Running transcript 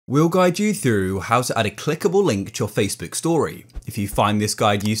We'll guide you through how to add a clickable link to your Facebook story. If you find this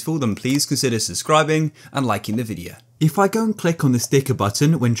guide useful, then please consider subscribing and liking the video. If I go and click on the sticker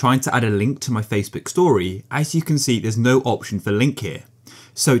button when trying to add a link to my Facebook story, as you can see, there's no option for link here.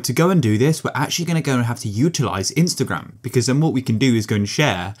 So to go and do this, we're actually going to go and have to utilize Instagram, because then what we can do is go and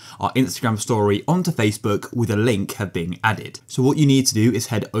share our Instagram story onto Facebook with a link have been added. So what you need to do is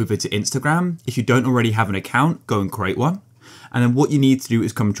head over to Instagram. If you don't already have an account, go and create one. And then what you need to do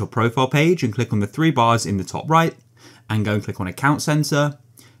is come to your profile page and click on the three bars in the top right and go and click on Account Center,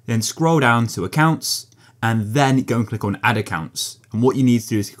 then scroll down to Accounts and then go and click on Add Accounts. And what you need to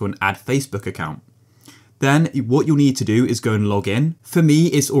do is click on Add Facebook Account. Then what you'll need to do is go and log in. For me,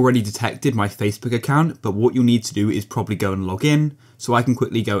 it's already detected my Facebook account, but what you'll need to do is probably go and log in so I can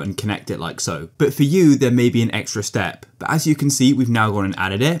quickly go and connect it like so. But for you, there may be an extra step. But as you can see, we've now gone and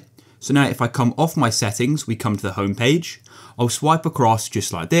added it. So now if I come off my settings, we come to the home page. I'll swipe across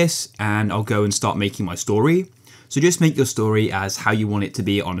just like this and I'll go and start making my story. So just make your story as how you want it to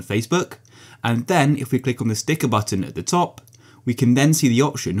be on Facebook. And then if we click on the sticker button at the top, we can then see the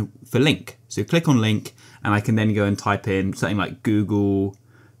option for link. So click on link and I can then go and type in something like google.com,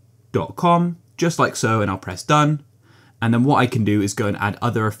 just like so, and I'll press done. And then what I can do is go and add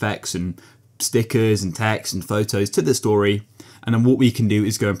other effects and stickers and text and photos to the story. And then what we can do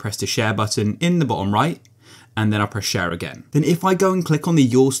is go and press the share button in the bottom right, and then I'll press share again. Then if I go and click on the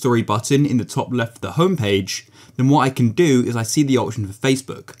Your Story button in the top left of the home page, then what I can do is I see the option for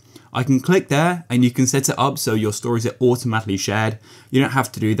Facebook. I can click there and you can set it up so your stories are automatically shared. You don't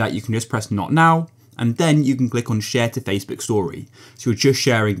have to do that, you can just press not now, and then you can click on share to Facebook story. So you're just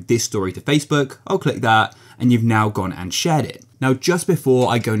sharing this story to Facebook, I'll click that, and you've now gone and shared it. Now, just before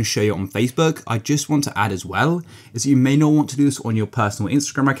I go and show you on Facebook, I just want to add as well, is that you may not want to do this on your personal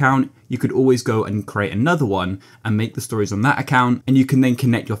Instagram account. You could always go and create another one and make the stories on that account, and you can then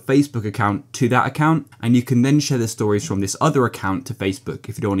connect your Facebook account to that account, and you can then share the stories from this other account to Facebook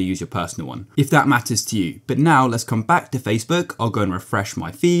if you don't want to use your personal one, if that matters to you. But now let's come back to Facebook. I'll go and refresh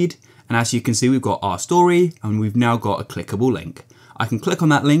my feed, and as you can see, we've got our story, and we've now got a clickable link. I can click on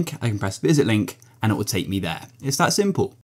that link, I can press visit link, and it will take me there. It's that simple.